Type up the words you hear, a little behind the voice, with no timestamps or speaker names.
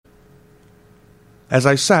As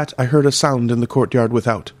I sat, I heard a sound in the courtyard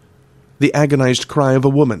without, the agonized cry of a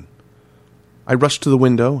woman. I rushed to the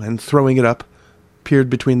window, and, throwing it up, peered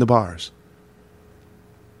between the bars.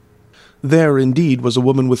 There, indeed, was a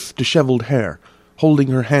woman with dishevelled hair, holding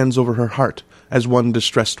her hands over her heart, as one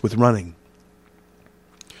distressed with running.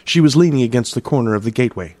 She was leaning against the corner of the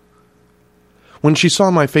gateway. When she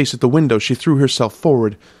saw my face at the window, she threw herself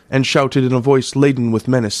forward, and shouted in a voice laden with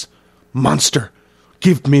menace, "Monster!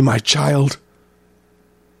 Give me my child!"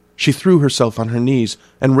 She threw herself on her knees,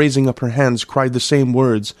 and raising up her hands, cried the same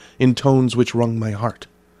words in tones which wrung my heart.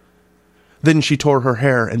 Then she tore her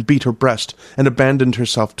hair and beat her breast, and abandoned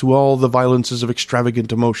herself to all the violences of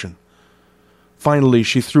extravagant emotion. Finally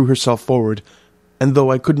she threw herself forward, and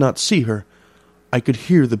though I could not see her, I could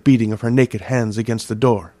hear the beating of her naked hands against the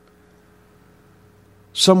door.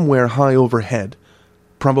 Somewhere high overhead,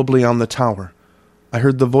 probably on the tower, I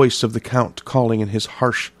heard the voice of the Count calling in his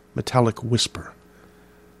harsh, metallic whisper.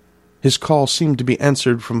 His call seemed to be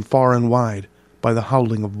answered from far and wide by the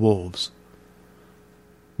howling of wolves.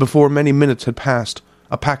 Before many minutes had passed,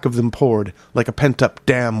 a pack of them poured, like a pent-up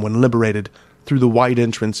dam when liberated, through the wide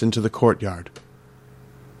entrance into the courtyard.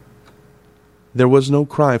 There was no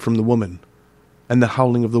cry from the woman, and the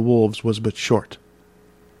howling of the wolves was but short.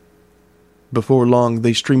 Before long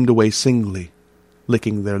they streamed away singly,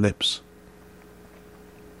 licking their lips.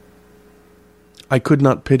 I could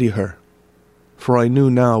not pity her, for I knew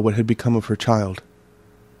now what had become of her child,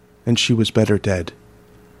 and she was better dead.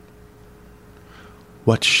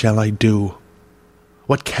 What shall I do?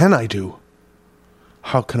 What can I do?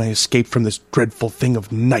 How can I escape from this dreadful thing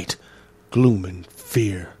of night, gloom, and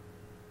fear?